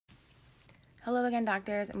Hello again,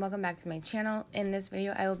 doctors, and welcome back to my channel. In this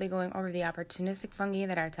video, I will be going over the opportunistic fungi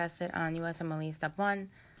that are tested on USMLE Step 1.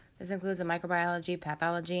 This includes the microbiology,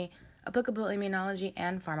 pathology, applicable immunology,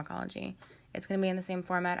 and pharmacology. It's going to be in the same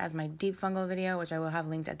format as my deep fungal video, which I will have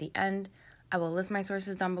linked at the end. I will list my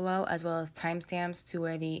sources down below, as well as timestamps to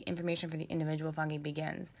where the information for the individual fungi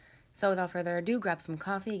begins. So without further ado, grab some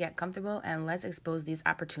coffee, get comfortable, and let's expose these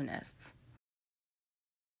opportunists.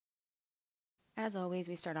 As always,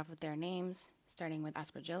 we start off with their names, starting with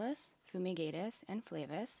Aspergillus, Fumigatus, and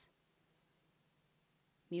Flavus,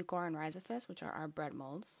 Mucor Rhizophus, which are our bread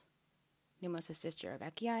molds, Pneumocystis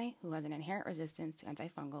jirovecii, who has an inherent resistance to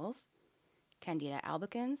antifungals, Candida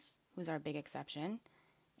albicans, who's our big exception,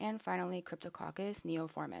 and finally Cryptococcus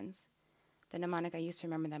neoformans. The mnemonic I use to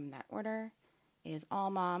remember them in that order is all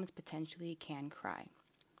moms potentially can cry.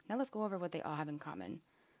 Now let's go over what they all have in common.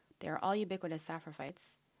 They are all ubiquitous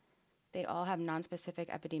saprophytes. They all have nonspecific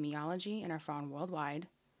epidemiology and are found worldwide.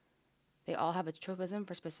 They all have a tropism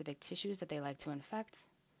for specific tissues that they like to infect.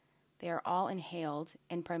 They are all inhaled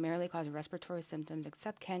and primarily cause respiratory symptoms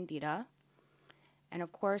except Candida. And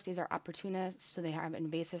of course, these are opportunists, so they have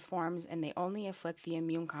invasive forms and they only afflict the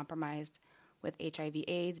immune compromised, with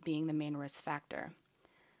HIV/AIDS being the main risk factor.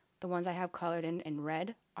 The ones I have colored in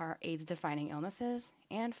red are AIDS-defining illnesses.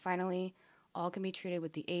 And finally, all can be treated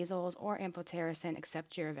with the azoles or amphotericin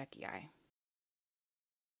except jirovecii.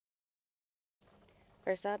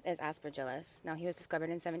 First up is Aspergillus. Now, he was discovered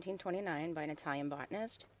in 1729 by an Italian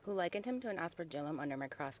botanist who likened him to an aspergillum under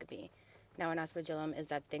microscopy. Now, an aspergillum is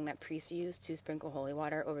that thing that priests use to sprinkle holy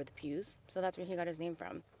water over the pews, so that's where he got his name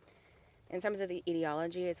from. In terms of the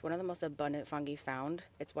etiology, it's one of the most abundant fungi found.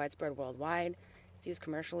 It's widespread worldwide. It's used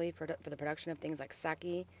commercially for the production of things like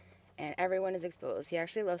sake, and everyone is exposed. He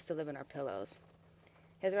actually loves to live in our pillows.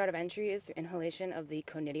 His route of entry is through inhalation of the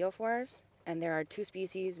conidiophores, and there are two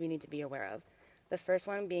species we need to be aware of. The first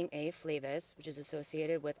one being A. flavus, which is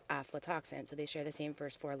associated with aflatoxin, so they share the same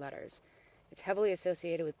first four letters. It's heavily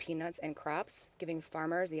associated with peanuts and crops, giving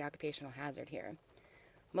farmers the occupational hazard here.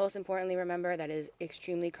 Most importantly, remember that it is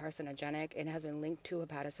extremely carcinogenic and has been linked to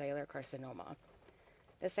hepatocellular carcinoma.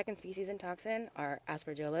 The second species in toxin are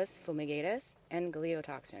Aspergillus fumigatus and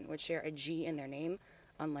gliotoxin, which share a G in their name,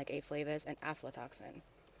 unlike A. flavus and aflatoxin.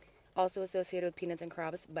 Also associated with peanuts and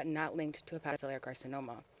crops, but not linked to hepatocellular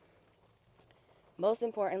carcinoma. Most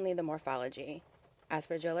importantly, the morphology.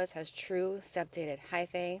 Aspergillus has true septated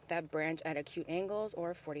hyphae that branch at acute angles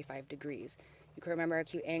or 45 degrees. You can remember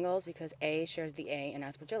acute angles because A shares the A in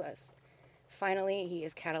Aspergillus. Finally, he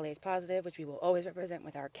is catalase positive, which we will always represent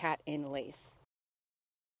with our cat in lace.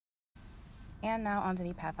 And now onto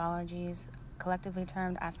the pathologies, collectively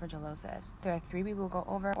termed aspergillosis. There are three we will go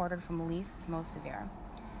over, ordered from least to most severe.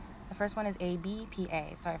 The first one is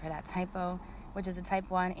ABPA, sorry for that typo, which is a type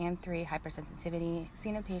 1 and 3 hypersensitivity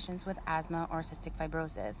seen in patients with asthma or cystic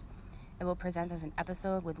fibrosis. It will present as an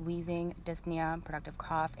episode with wheezing, dyspnea, productive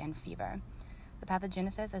cough, and fever. The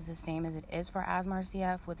pathogenesis is the same as it is for asthma or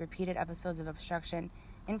CF, with repeated episodes of obstruction,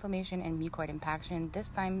 inflammation, and mucoid impaction,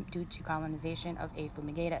 this time due to colonization of A.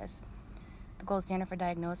 fumigatus. The gold standard for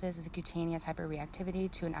diagnosis is a cutaneous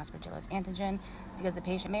hyperreactivity to an Aspergillus antigen because the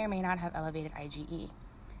patient may or may not have elevated IgE.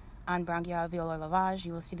 On bronchoalveolar lavage,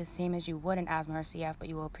 you will see the same as you would in asthma or CF, but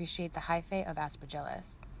you will appreciate the hyphae of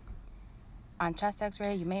Aspergillus. On chest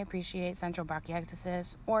x-ray, you may appreciate central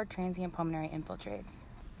bronchiectasis or transient pulmonary infiltrates.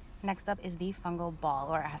 Next up is the fungal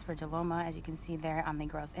ball, or aspergilloma, as you can see there on the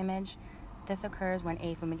gross image. This occurs when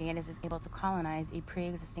A. fumigatus is able to colonize a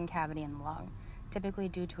pre-existing cavity in the lung, typically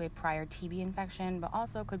due to a prior TB infection, but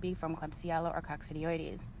also could be from Klebsiella or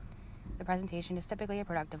coccidioides. The presentation is typically a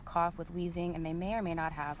productive cough with wheezing, and they may or may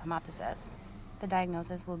not have hemoptysis. The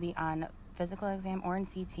diagnosis will be on physical exam or in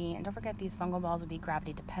CT, and don't forget these fungal balls will be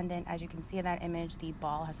gravity dependent. As you can see in that image, the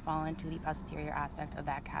ball has fallen to the posterior aspect of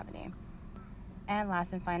that cavity. And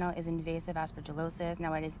last and final is invasive aspergillosis.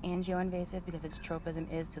 Now it is angioinvasive because its tropism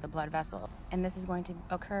is to the blood vessel. And this is going to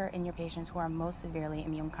occur in your patients who are most severely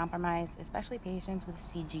immune compromised, especially patients with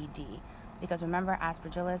CGD. Because remember,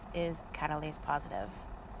 Aspergillus is catalase positive.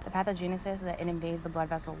 The pathogenesis is that it invades the blood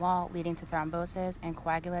vessel wall, leading to thrombosis and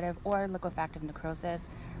coagulative or liquefactive necrosis,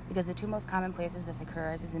 because the two most common places this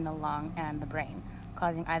occurs is in the lung and the brain,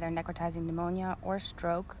 causing either necrotizing pneumonia or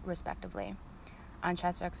stroke, respectively. On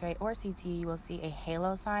chest x-ray or CT, you will see a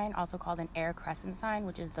halo sign, also called an air crescent sign,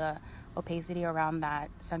 which is the opacity around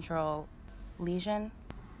that central lesion.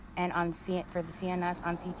 And for the CNS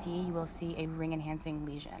on CT, you will see a ring-enhancing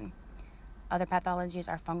lesion. Other pathologies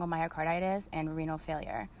are fungal myocarditis and renal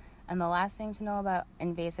failure. And the last thing to know about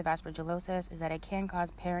invasive aspergillosis is that it can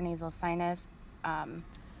cause paranasal sinus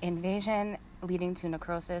invasion leading to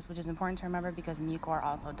necrosis, which is important to remember because Mucor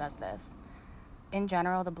also does this. In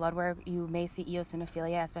general, the blood work, you may see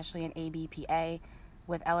eosinophilia, especially in ABPA,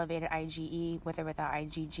 with elevated IgE, with or without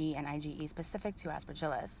IgG and IgE specific to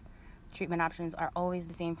Aspergillus. Treatment options are always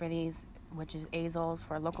the same for these, which is azoles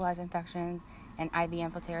for localized infections and IV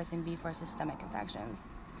amphotericin B for systemic infections.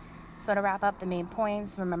 So to wrap up the main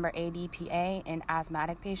points, remember ABPA in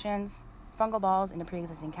asthmatic patients, fungal balls in a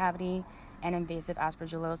pre-existing cavity, and invasive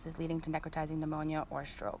aspergillosis leading to necrotizing pneumonia or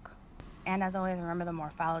stroke. And as always, remember the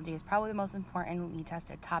morphology is probably the most importantly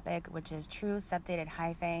tested topic, which is true septated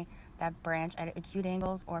hyphae that branch at acute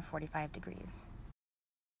angles or 45 degrees.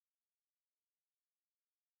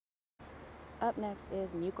 Up next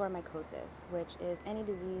is Mucormycosis, which is any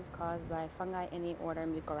disease caused by fungi in the order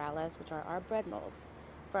Mucorales, which are our bread molds.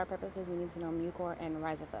 For our purposes, we need to know Mucor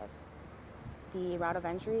Rhizophus. The route of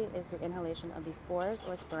entry is through inhalation of the spores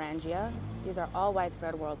or sporangia. These are all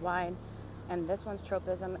widespread worldwide, and this one's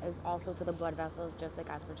tropism is also to the blood vessels, just like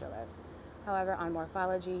Aspergillus. However, on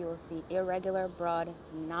morphology, you will see irregular, broad,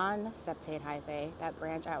 non-septate hyphae that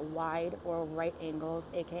branch at wide or right angles,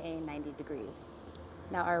 aka 90 degrees.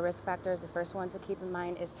 Now, our risk factors, the first one to keep in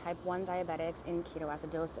mind is type 1 diabetics in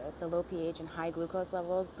ketoacidosis. The low pH and high glucose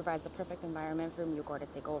levels provides the perfect environment for Mucor to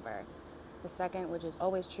take over. The second, which is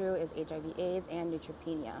always true, is HIV/AIDS and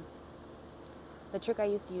neutropenia. The trick I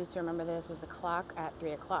used to use to remember this was the clock at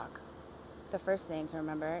 3 o'clock. The first thing to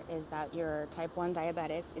remember is that your type 1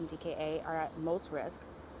 diabetics in TKA are at most risk.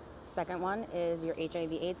 Second one is your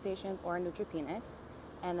HIV/AIDS patients or neutropenics.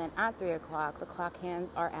 And then at 3 o'clock, the clock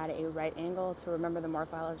hands are at a right angle to remember the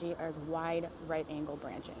morphology as wide right angle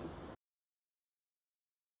branching.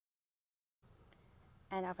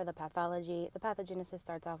 And now for the pathology, the pathogenesis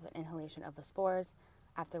starts off with inhalation of the spores,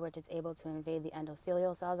 after which it's able to invade the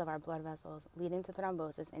endothelial cells of our blood vessels, leading to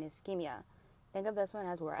thrombosis and ischemia. Think of this one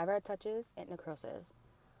as wherever it touches, it necroses.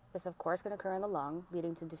 This, of course, can occur in the lung,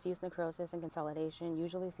 leading to diffuse necrosis and consolidation,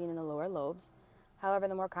 usually seen in the lower lobes. However,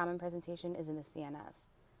 the more common presentation is in the CNS.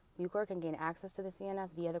 Mucor can gain access to the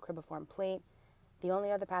CNS via the cribriform plate. The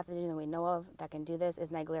only other pathogen that we know of that can do this is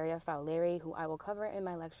Naegleria fowleri, who I will cover in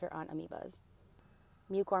my lecture on amoebas.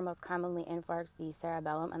 Mucor most commonly infarcts the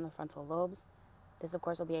cerebellum and the frontal lobes. This, of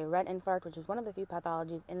course, will be a red infarct, which is one of the few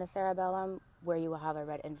pathologies in the cerebellum where you will have a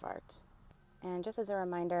red infarct. And just as a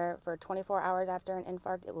reminder, for 24 hours after an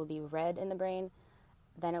infarct, it will be red in the brain.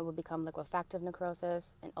 Then it will become liquefactive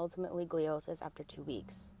necrosis and ultimately gliosis after 2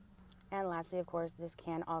 weeks. And lastly, of course, this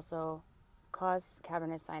can also cause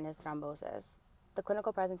cavernous sinus thrombosis. The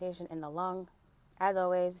clinical presentation in the lung, as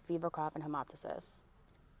always, fever, cough, and hemoptysis.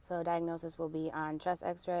 So diagnosis will be on chest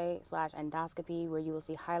x-ray / endoscopy, where you will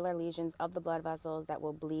see hilar lesions of the blood vessels that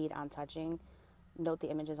will bleed on touching. Note the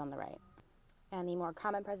images on the right. And the more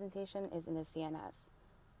common presentation is in the CNS,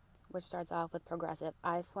 which starts off with progressive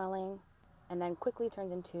eye swelling, and then quickly turns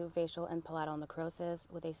into facial and palatal necrosis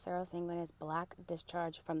with a serosanguinous black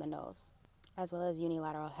discharge from the nose, as well as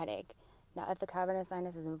unilateral headache. Now, if the cavernous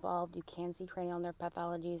sinus is involved, you can see cranial nerve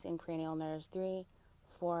pathologies in cranial nerves 3,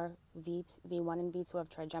 4, V1 and V2 of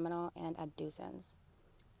trigeminal, and abducens.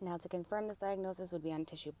 Now, to confirm this diagnosis would be on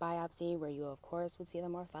tissue biopsy, where you, of course, would see the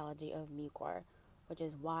morphology of Mucor, which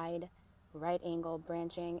is wide, right angle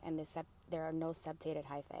branching, and there are no septated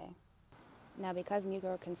hyphae. Now, because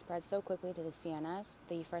Mucor can spread so quickly to the CNS,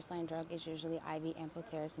 the first-line drug is usually IV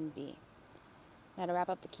amphotericin B. Now, to wrap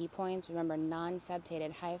up the key points, remember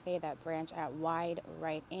non-septated hyphae that branch at wide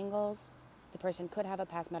right angles. The person could have a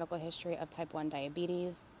past medical history of type 1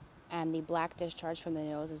 diabetes, and the black discharge from the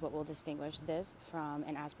nose is what will distinguish this from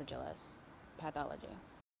an Aspergillus pathology.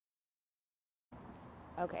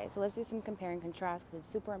 Okay, so let's do some compare and contrast because it's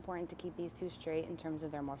super important to keep these two straight in terms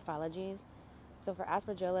of their morphologies. So for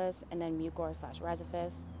Aspergillus and then Mucor /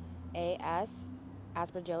 Rhizophus, AS,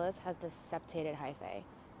 Aspergillus has the septated hyphae.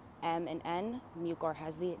 M and N, Mucor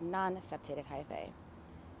has the non-septated hyphae.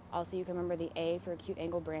 Also, you can remember the A for acute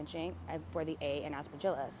angle branching for the A in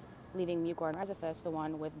Aspergillus, leaving Mucor Rhizophus the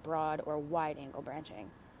one with broad or wide angle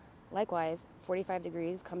branching. Likewise, 45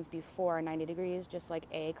 degrees comes before 90 degrees, just like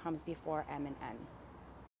A comes before M and N.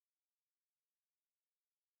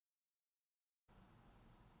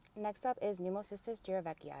 Next up is Pneumocystis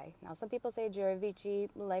jirovecii. Now, some people say jirovecii,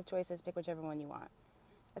 life choices, pick whichever one you want.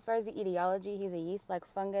 As far as the etiology, he's a yeast-like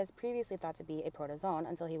fungus previously thought to be a protozoan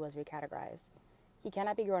until he was recategorized. He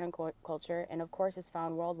cannot be grown in culture, and of course is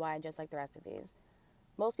found worldwide just like the rest of these.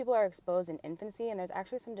 Most people are exposed in infancy, and there's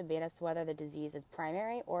actually some debate as to whether the disease is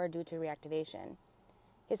primary or due to reactivation.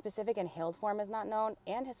 His specific inhaled form is not known,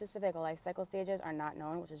 and his specific life cycle stages are not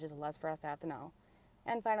known, which is just less for us to have to know.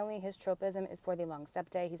 And finally, his tropism is for the lung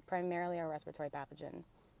septae. He's primarily a respiratory pathogen.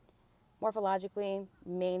 Morphologically,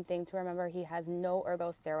 main thing to remember, he has no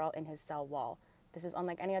ergosterol in his cell wall. This is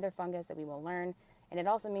unlike any other fungus that we will learn, and it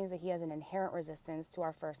also means that he has an inherent resistance to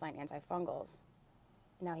our first-line antifungals.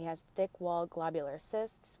 Now he has thick-walled globular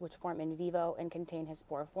cysts, which form in vivo and contain his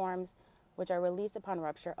spore forms, which are released upon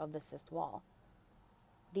rupture of the cyst wall.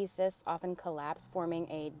 These cysts often collapse, forming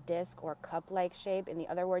a disc or cup-like shape, and the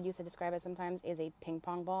other word used to describe it sometimes is a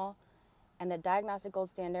ping-pong ball. And the diagnostic gold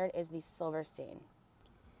standard is the silver stain.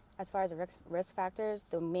 As far as risk factors,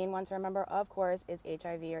 the main one to remember, of course, is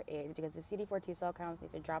HIV or AIDS, because the CD4 T cell counts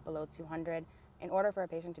need to drop below 200 in order for a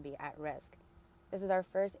patient to be at risk. This is our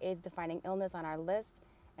first AIDS-defining illness on our list,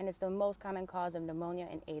 and it's the most common cause of pneumonia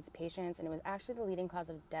in AIDS patients, and it was actually the leading cause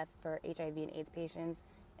of death for HIV and AIDS patients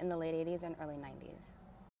in the late 80s and early 90s.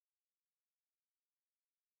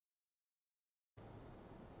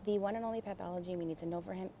 The one and only pathology we need to know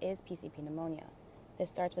for him is PCP pneumonia. This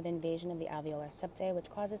starts with invasion of the alveolar septae, which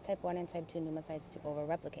causes type 1 and type 2 pneumocytes to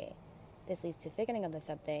over-replicate. This leads to thickening of the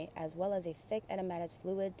septae, as well as a thick edematous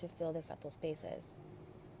fluid to fill the septal spaces.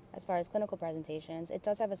 As far as clinical presentations, it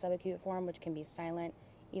does have a subacute form, which can be silent,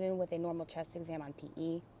 even with a normal chest exam on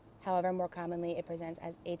PE. However, more commonly, it presents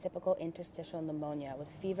as atypical interstitial pneumonia with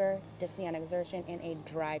fever, dyspnea on exertion, and a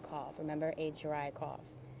dry cough. Remember, a dry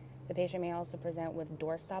cough. The patient may also present with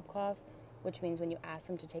doorstop cough, which means when you ask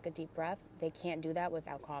them to take a deep breath, they can't do that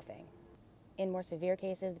without coughing. In more severe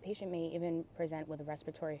cases, the patient may even present with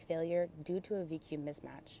respiratory failure due to a VQ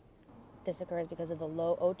mismatch. This occurs because of the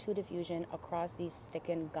low O2 diffusion across these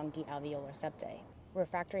thickened, gunky alveolar septae.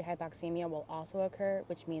 Refractory hypoxemia will also occur,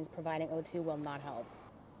 which means providing O2 will not help.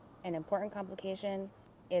 An important complication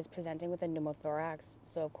is presenting with a pneumothorax.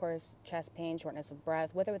 So, of course, chest pain, shortness of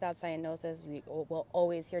breath. With or without cyanosis, we will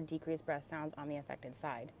always hear decreased breath sounds on the affected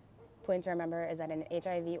side. Point to remember is that an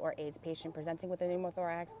HIV or AIDS patient presenting with a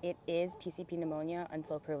pneumothorax, it is PCP pneumonia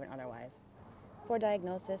until proven otherwise. For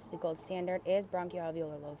diagnosis, the gold standard is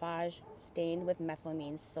bronchoalveolar lavage stained with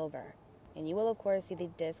methylamine silver. And you will, of course, see the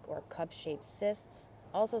disc or cup-shaped cysts,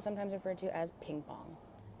 also sometimes referred to as ping pong.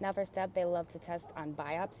 Now for STEP, they love to test on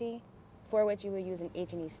biopsy, for which you will use an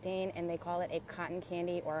H&E stain, and they call it a cotton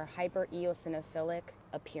candy or hypereosinophilic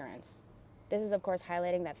appearance. This is, of course,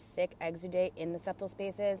 highlighting that thick exudate in the septal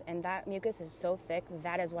spaces, and that mucus is so thick,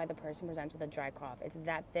 that is why the person presents with a dry cough. It's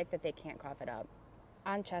that thick that they can't cough it up.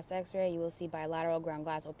 On chest x-ray, you will see bilateral ground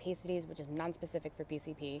glass opacities, which is nonspecific for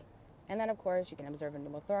PCP. And then, of course, you can observe a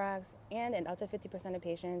pneumothorax, and in up to 50% of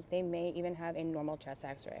patients, they may even have a normal chest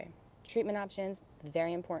x-ray. Treatment options,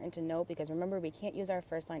 very important to note, because remember, we can't use our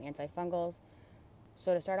first-line antifungals.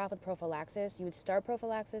 So to start off with prophylaxis, you would start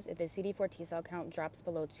prophylaxis if the CD4 T cell count drops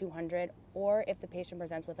below 200 or if the patient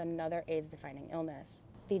presents with another AIDS-defining illness.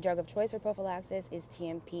 The drug of choice for prophylaxis is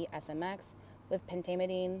TMP-SMX with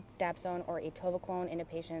pentamidine, dapsone, or atovaquone in a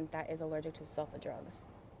patient that is allergic to sulfa drugs.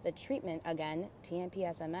 The treatment, again,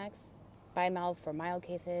 TMP-SMX, bimouth for mild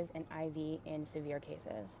cases, and IV in severe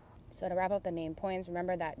cases. So to wrap up the main points,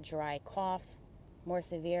 remember that dry cough, more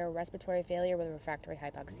severe respiratory failure with refractory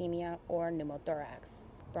hypoxemia, or pneumothorax.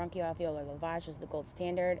 Bronchoalveolar lavage is the gold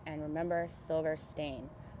standard, and remember, silver stain.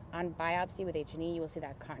 On biopsy with H&E, you will see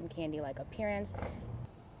that cotton candy-like appearance.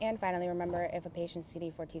 And finally, remember, if a patient's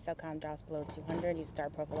CD4 T cell count drops below 200, you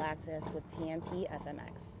start prophylaxis with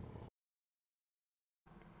TMP-SMX.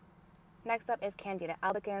 Next up is Candida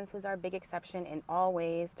albicans, who's our big exception in all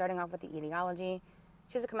ways, starting off with the etiology.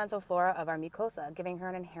 She's a commensal flora of our mucosa, giving her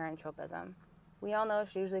an inherent tropism. We all know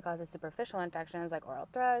she usually causes superficial infections like oral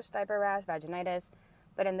thrush, diaper rash, vaginitis,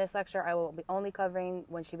 but in this lecture I will be only covering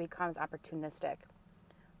when she becomes opportunistic.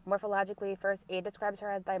 Morphologically, first aid describes her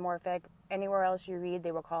as dimorphic. Anywhere else you read,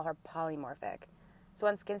 they will call her polymorphic. So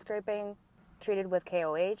on skin scraping, treated with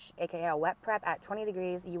KOH, aka a wet prep at 20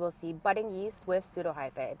 degrees, you will see budding yeast with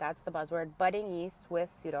pseudohyphae. That's the buzzword, budding yeast with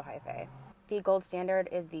pseudohyphae. The gold standard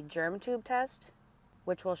is the germ tube test,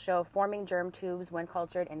 which will show forming germ tubes when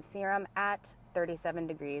cultured in serum at 37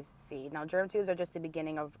 degrees C. Now, germ tubes are just the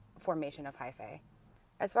beginning of formation of hyphae.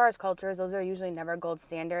 As far as cultures, those are usually never gold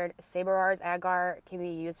standard. Saborars agar can be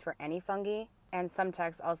used for any fungi, and some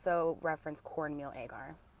texts also reference cornmeal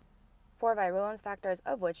agar. For virulence factors,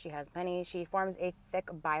 of which she has many, she forms a thick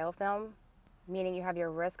biofilm, meaning you have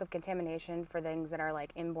your risk of contamination for things that are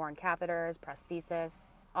like inborn catheters,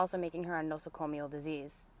 prosthesis, also making her a nosocomial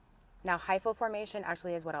disease. Now, hyphal formation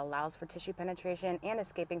actually is what allows for tissue penetration and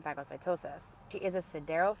escaping phagocytosis. She is a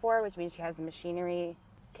siderophore, which means she has the machinery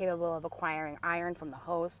capable of acquiring iron from the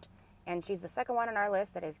host. And she's the second one on our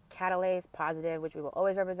list that is catalase positive, which we will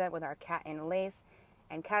always represent with our cat and lace.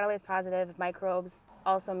 And catalase positive microbes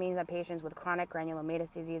also mean that patients with chronic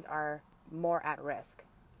granulomatous disease are more at risk.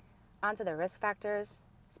 On to the risk factors.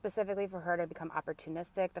 specifically for her to become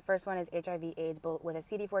opportunistic. The first one is HIV/AIDS with a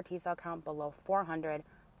CD4 T cell count below 400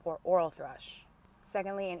 for oral thrush.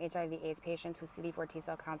 Secondly, in HIV/AIDS patients whose CD4 T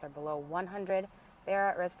cell counts are below 100, they are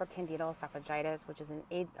at risk for Candida esophagitis, which is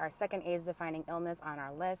our second AIDS-defining illness on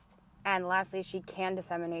our list. And lastly, she can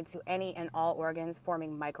disseminate to any and all organs,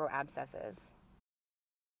 forming microabscesses.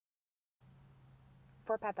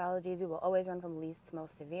 For pathologies, we will always run from least to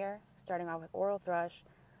most severe, starting off with oral thrush.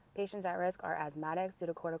 Patients at risk are asthmatics due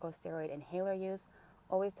to corticosteroid inhaler use.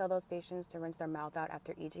 Always tell those patients to rinse their mouth out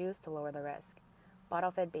after each use to lower the risk.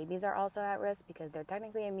 Bottle-fed babies are also at risk because they're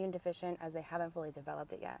technically immune deficient as they haven't fully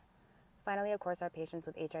developed it yet. Finally, of course, are patients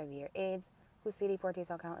with HIV or AIDS whose CD4 T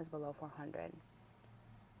cell count is below 400.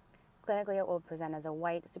 Clinically, it will present as a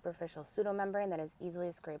white, superficial pseudomembrane that is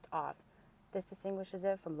easily scraped off. This distinguishes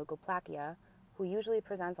it from leukoplakia, who usually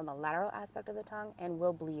presents on the lateral aspect of the tongue and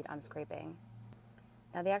will bleed on scraping.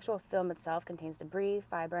 Now, the actual film itself contains debris,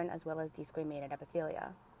 fibrin, as well as desquamated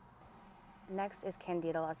epithelia. Next is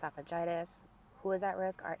Candida esophagitis. Who is at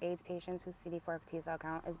risk are AIDS patients whose CD4 T cell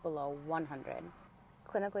count is below 100.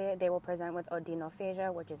 Clinically, they will present with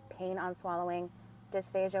odynophagia, which is pain on swallowing,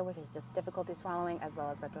 dysphagia, which is just difficulty swallowing, as well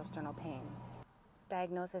as retrosternal pain.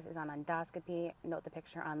 Diagnosis is on endoscopy. Note the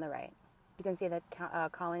picture on the right. You can see the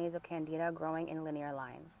colonies of Candida growing in linear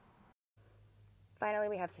lines. Finally,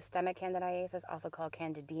 we have systemic candidiasis, also called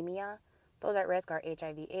candidemia. Those at risk are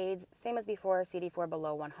HIV/AIDS, same as before, CD4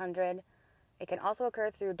 below 100. It can also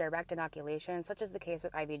occur through direct inoculation, such as the case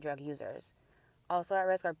with IV drug users. Also at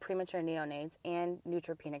risk are premature neonates and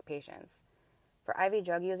neutropenic patients. For IV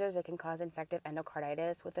drug users, it can cause infective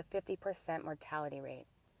endocarditis with a 50% mortality rate.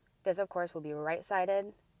 This, of course, will be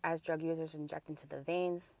right-sided as drug users inject into the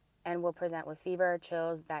veins and will present with fever,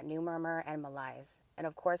 chills, that new murmur, and malaise. And,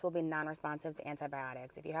 of course, will be non-responsive to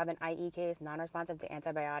antibiotics. If you have an IE case non-responsive to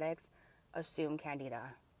antibiotics, assume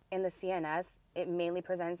Candida. In the CNS, it mainly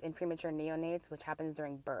presents in premature neonates, which happens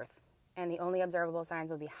during birth. And the only observable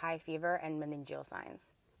signs will be high fever and meningeal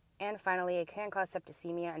signs. And finally, it can cause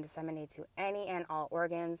septicemia and disseminate to any and all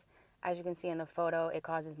organs. As you can see in the photo, it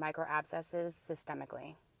causes microabscesses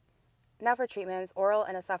systemically. Now for treatments, oral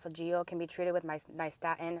and esophageal can be treated with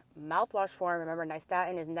nystatin. Mouthwash form, remember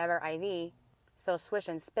nystatin is never IV, so swish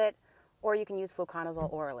and spit, or you can use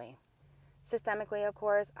fluconazole orally. Systemically, of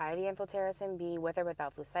course, IV amphotericin B with or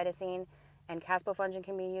without flucytosine, and caspofungin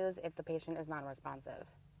can be used if the patient is non-responsive.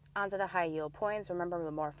 Onto the high yield points. Remember,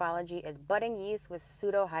 the morphology is budding yeast with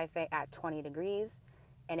pseudohyphae at 20 degrees,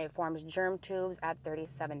 and it forms germ tubes at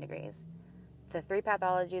 37 degrees. The three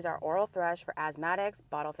pathologies are oral thrush for asthmatics,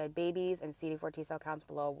 bottle-fed babies, and CD4 T cell counts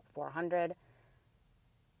below 400,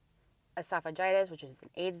 esophagitis, which is an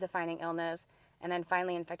AIDS-defining illness, and then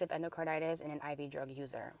finally infective endocarditis in an IV drug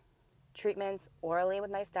user. Treatments, orally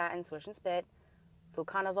with nystatin, swish and spit,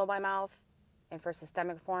 fluconazole by mouth, and for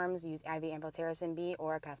systemic forms, use IV amphotericin B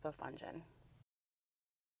or caspofungin.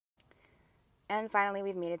 And finally,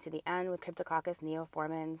 we've made it to the end with Cryptococcus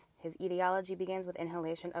neoformans. His etiology begins with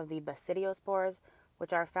inhalation of the basidiospores,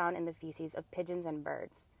 which are found in the feces of pigeons and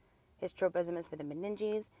birds. His tropism is for the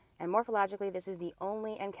meninges, and morphologically, this is the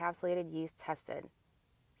only encapsulated yeast tested.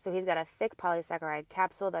 So he's got a thick polysaccharide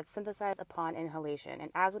capsule that's synthesized upon inhalation,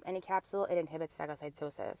 and as with any capsule, it inhibits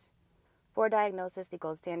phagocytosis. For diagnosis, the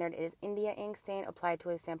gold standard is India ink stain applied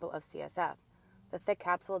to a sample of CSF. The thick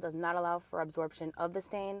capsule does not allow for absorption of the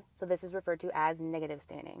stain, so this is referred to as negative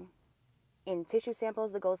staining. In tissue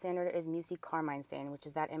samples, the gold standard is mucil-carmine stain, which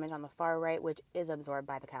is that image on the far right, which is absorbed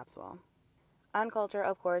by the capsule. On culture,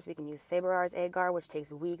 of course, we can use Saberar's agar, which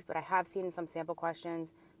takes weeks, but I have seen some sample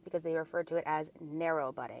questions because they refer to it as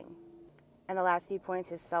narrow budding. And the last few points,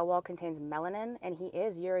 his cell wall contains melanin, and he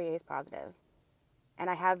is urease positive. And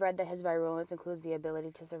I have read that his virulence includes the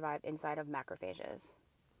ability to survive inside of macrophages.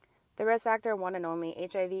 The risk factor, one and only,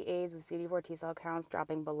 HIV/AIDS with CD4 T cell counts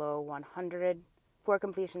dropping below 100. For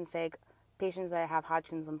completion's sake, patients that have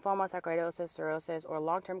Hodgkin's lymphoma, sarcoidosis, cirrhosis, or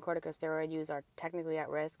long-term corticosteroid use are technically at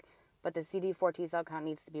risk, but the CD4 T cell count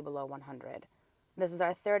needs to be below 100. This is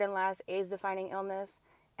our third and last AIDS-defining illness,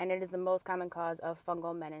 and it is the most common cause of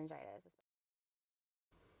fungal meningitis.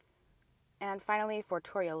 And finally, for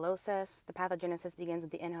tortulosis, the pathogenesis begins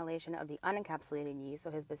with the inhalation of the unencapsulated yeast, so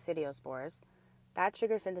his basidiospores. That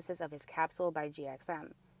triggers synthesis of his capsule by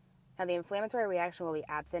GXM. Now, the inflammatory reaction will be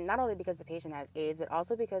absent, not only because the patient has AIDS, but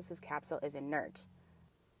also because his capsule is inert.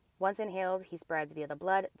 Once inhaled, he spreads via the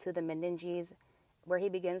blood to the meninges, where he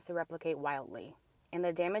begins to replicate wildly. And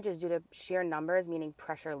the damage is due to sheer numbers, meaning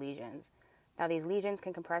pressure lesions. Now, these lesions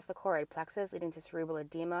can compress the choroid plexus, leading to cerebral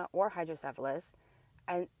edema or hydrocephalus,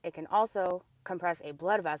 and it can also compress a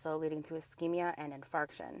blood vessel, leading to ischemia and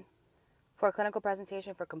infarction. For clinical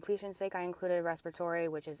presentation, for completion's sake, I included respiratory,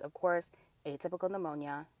 which is, of course, atypical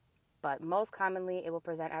pneumonia, but most commonly it will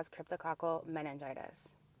present as cryptococcal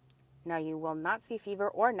meningitis. Now, you will not see fever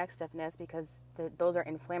or neck stiffness because those are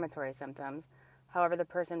inflammatory symptoms. However, the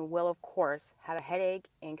person will, of course, have a headache,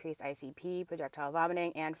 increased ICP, projectile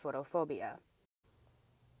vomiting, and photophobia.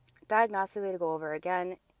 Diagnostically, to go over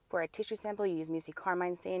again, for a tissue sample, you use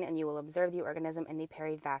Mucormycosis stain and you will observe the organism in the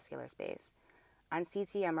perivascular space. On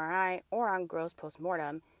CT, MRI, or on gross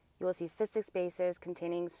postmortem, you will see cystic spaces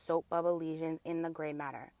containing soap bubble lesions in the gray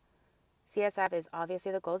matter. CSF is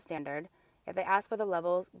obviously the gold standard. If they ask for the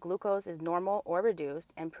levels, glucose is normal or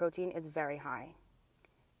reduced, and protein is very high.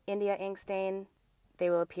 India ink stain, they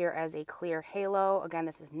will appear as a clear halo. Again,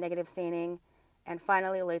 this is negative staining. And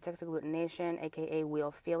finally, latex agglutination, aka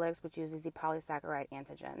wheel felix, which uses the polysaccharide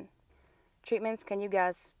antigen. Treatments, can you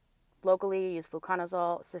guess? Locally, use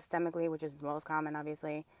fluconazole. Systemically, which is the most common,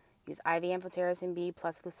 obviously, use IV amphotericin B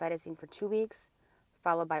plus flucytosine for 2 weeks,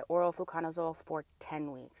 followed by oral fluconazole for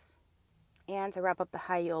 10 weeks. And to wrap up the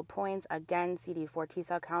high yield points, again, CD4 T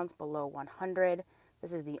cell counts below 100.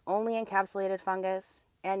 This is the only encapsulated fungus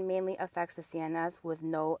and mainly affects the CNS with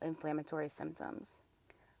no inflammatory symptoms.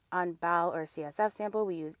 On bowel or CSF sample,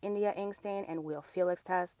 we use India ink stain and wheel felix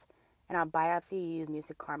test. And on biopsy, you use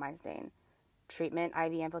Mucormycosis stain. Treatment,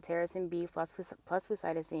 IV amphotericin B plus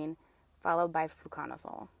flucytosine, followed by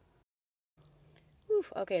fluconazole.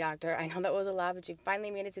 Oof, okay, doctor, I know that was a lot, but you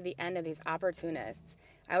finally made it to the end of these opportunists.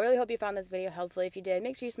 I really hope you found this video helpful. If you did,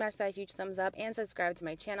 make sure you smash that huge thumbs up and subscribe to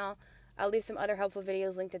my channel. I'll leave some other helpful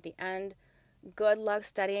videos linked at the end. Good luck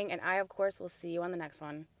studying, and I, of course, will see you on the next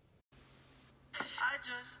one. I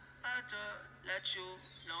just had to let you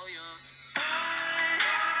know you're